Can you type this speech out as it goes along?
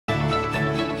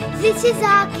This is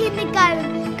our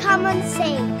kindergarten. Come and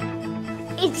see.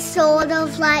 It's sort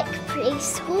of like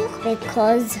preschool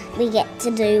because we get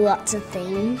to do lots of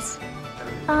things.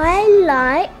 I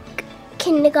like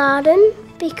kindergarten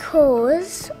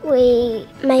because we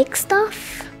make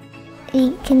stuff.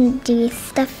 We can do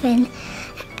stuff and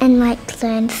like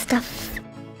learn stuff.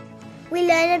 We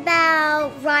learn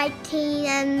about writing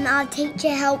and our teacher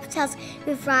helps us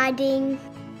with writing.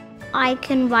 I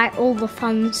can write all the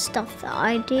fun stuff that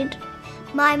I did.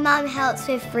 My mum helps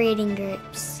with reading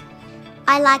groups.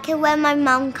 I like it when my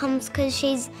mum comes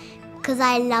because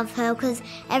I love her, because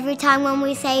every time when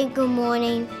we say good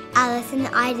morning, Alice and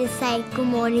I just say good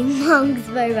morning Mum because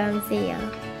my mum's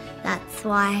here. That's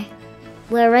why.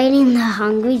 We're reading The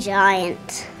Hungry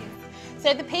Giant.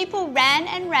 So the people ran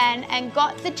and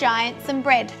got the giant some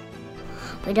bread.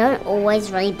 We don't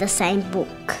always read the same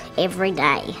book every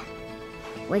day.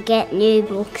 We get new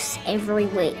books every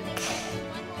week.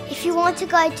 If you want to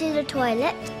go to the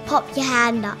toilet, pop your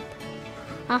hand up.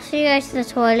 After you go to the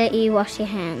toilet, you wash your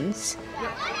hands.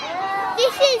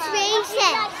 This is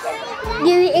recess.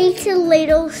 You eat a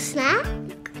little snack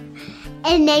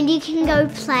and then you can go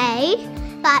play.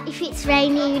 But if it's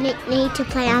rainy, you need to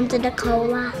play under the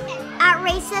cola. At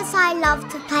recess, I love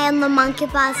to play on the monkey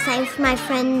bar, same for my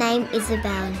friend named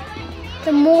Isabel.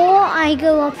 The more I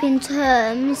go up in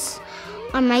terms,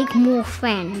 I make more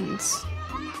friends.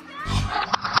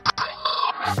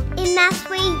 In maths,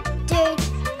 we do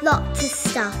lots of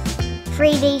stuff.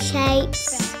 3D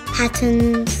shapes,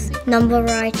 patterns, number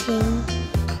writing.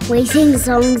 We sing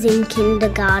songs in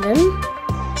kindergarten.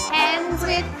 Hands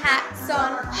with hats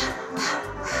on.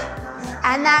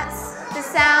 And that's the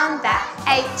sound that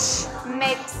H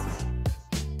makes.